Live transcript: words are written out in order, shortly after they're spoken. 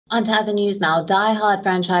On to other news now. Die Hard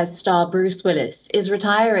franchise star Bruce Willis is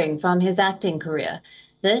retiring from his acting career.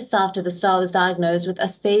 This after the star was diagnosed with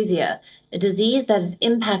aphasia, a disease that is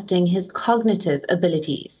impacting his cognitive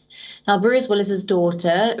abilities. Now, Bruce Willis's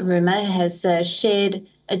daughter, Ruma, has shared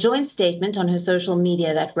a joint statement on her social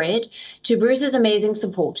media that read, "To Bruce's amazing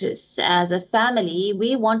supporters, as a family,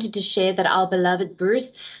 we wanted to share that our beloved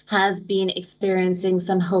Bruce has been experiencing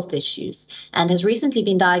some health issues and has recently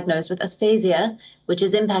been diagnosed with aphasia, which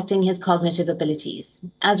is impacting his cognitive abilities.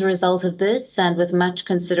 As a result of this, and with much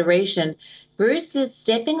consideration, Bruce is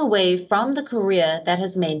stepping away from the career that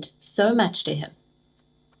has meant so much to him."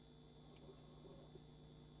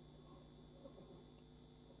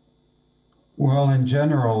 Well, in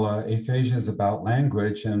general, aphasia is about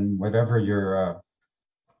language, and whatever your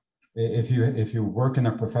if you work in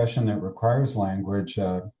a profession that requires language,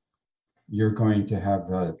 you're going to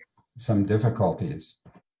have some difficulties.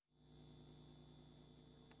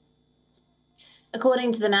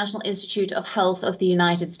 According to the National Institute of Health of the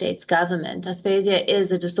United States government, aphasia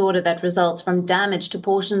is a disorder that results from damage to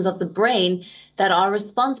portions of the brain that are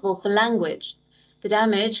responsible for language. The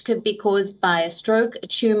damage could be caused by a stroke, a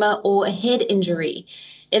tumor, or a head injury.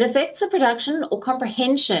 It affects the production or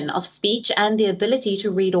comprehension of speech and the ability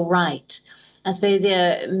to read or write.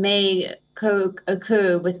 Aphasia may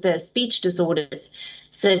occur with the speech disorders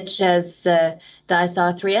such as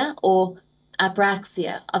dysarthria or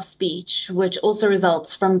apraxia of speech, which also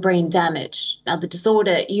results from brain damage. Now, the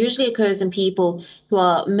disorder usually occurs in people who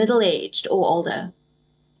are middle-aged or older.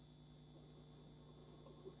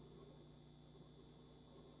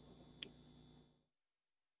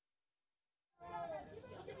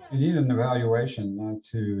 You need an evaluation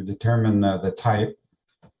to determine the type,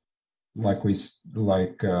 the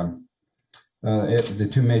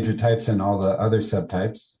two major types and all the other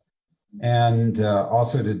subtypes, and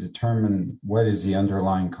also to determine what is the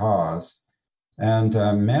underlying cause. And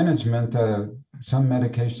management, some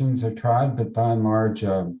medications are tried, but by and large,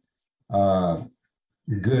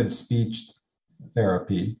 good speech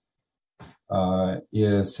therapy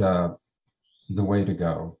is the way to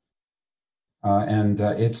go. And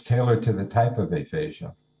it's tailored to the type of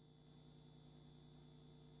aphasia.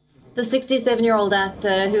 The 67-year-old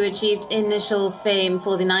actor who achieved initial fame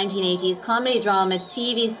for the 1980s comedy drama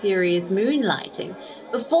TV series Moonlighting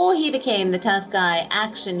before he became the tough guy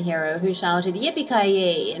action hero who shouted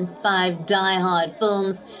yippee-ki-yay in 5 Die Hard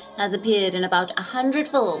films has appeared in about 100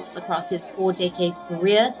 films across his 4-decade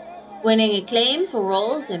career, winning acclaim for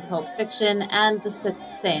roles in Pulp Fiction and The Sixth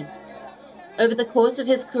Sense. Over the course of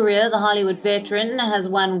his career, the Hollywood veteran has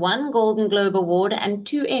won 1 Golden Globe Award and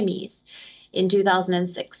 2 Emmys. In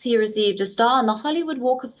 2006, he received a star on the Hollywood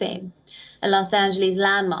Walk of Fame, a Los Angeles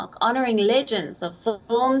landmark honoring legends of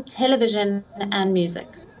film, television, and music.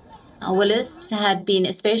 Now, Willis had been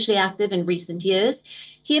especially active in recent years.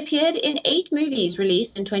 He appeared in 8 movies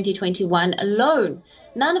released in 2021 alone,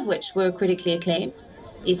 none of which were critically acclaimed.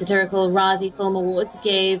 The satirical Razzie Film Awards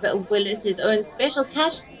gave Willis his own special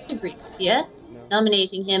category this year,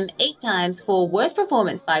 nominating him 8 times for Worst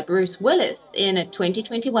Performance by Bruce Willis in a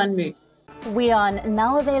 2021 movie. WION,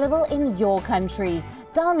 now available in your country.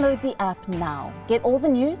 Download the app now. Get all the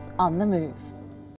news on the move.